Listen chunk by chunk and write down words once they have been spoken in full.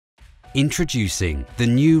Introducing the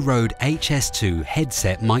new RØDE HS2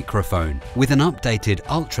 headset microphone. With an updated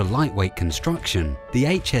ultra-lightweight construction, the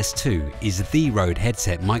HS2 is the RØDE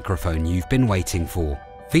headset microphone you've been waiting for.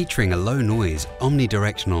 Featuring a low-noise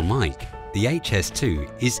omni-directional mic, the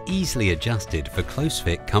HS2 is easily adjusted for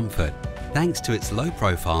close-fit comfort thanks to its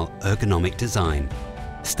low-profile ergonomic design,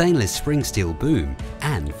 stainless spring steel boom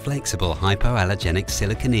and flexible hypoallergenic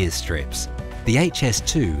silicone ear strips. The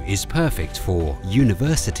HS2 is perfect for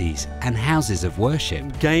universities and houses of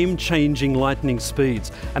worship. Game-changing lightning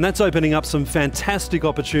speeds, and that's opening up some fantastic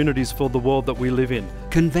opportunities for the world that we live in.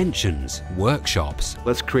 Conventions, workshops.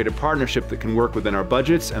 Let's create a partnership that can work within our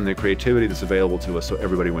budgets and the creativity that's available to us so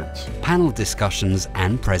everybody wins. Panel discussions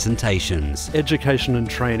and presentations. Education and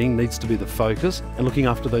training needs to be the focus, and looking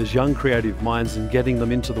after those young creative minds and getting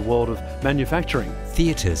them into the world of manufacturing.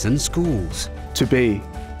 Theatres and schools. To be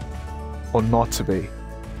or not to be?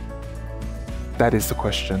 That is the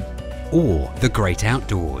question. Or the great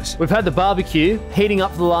outdoors. We've had the barbecue heating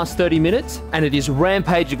up for the last 30 minutes and it is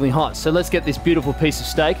rampagingly hot. So let's get this beautiful piece of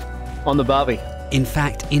steak on the barbie. In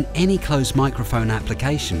fact, in any closed microphone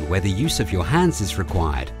application where the use of your hands is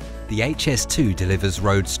required, the HS2 delivers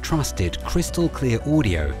RØDE's trusted crystal clear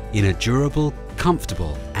audio in a durable,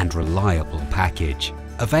 comfortable and reliable package.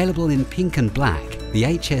 Available in pink and black, the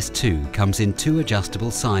HS2 comes in two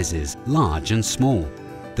adjustable sizes, large and small.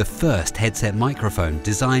 The first headset microphone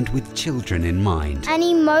designed with children in mind. And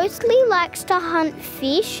he mostly likes to hunt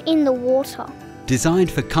fish in the water.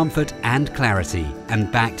 Designed for comfort and clarity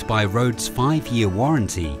and backed by RØDE's 5-year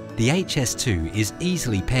warranty, the HS2 is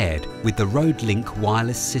easily paired with the RØDE Link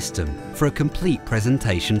wireless system for a complete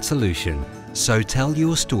presentation solution. So tell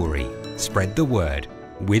your story, spread the word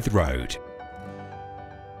with RØDE.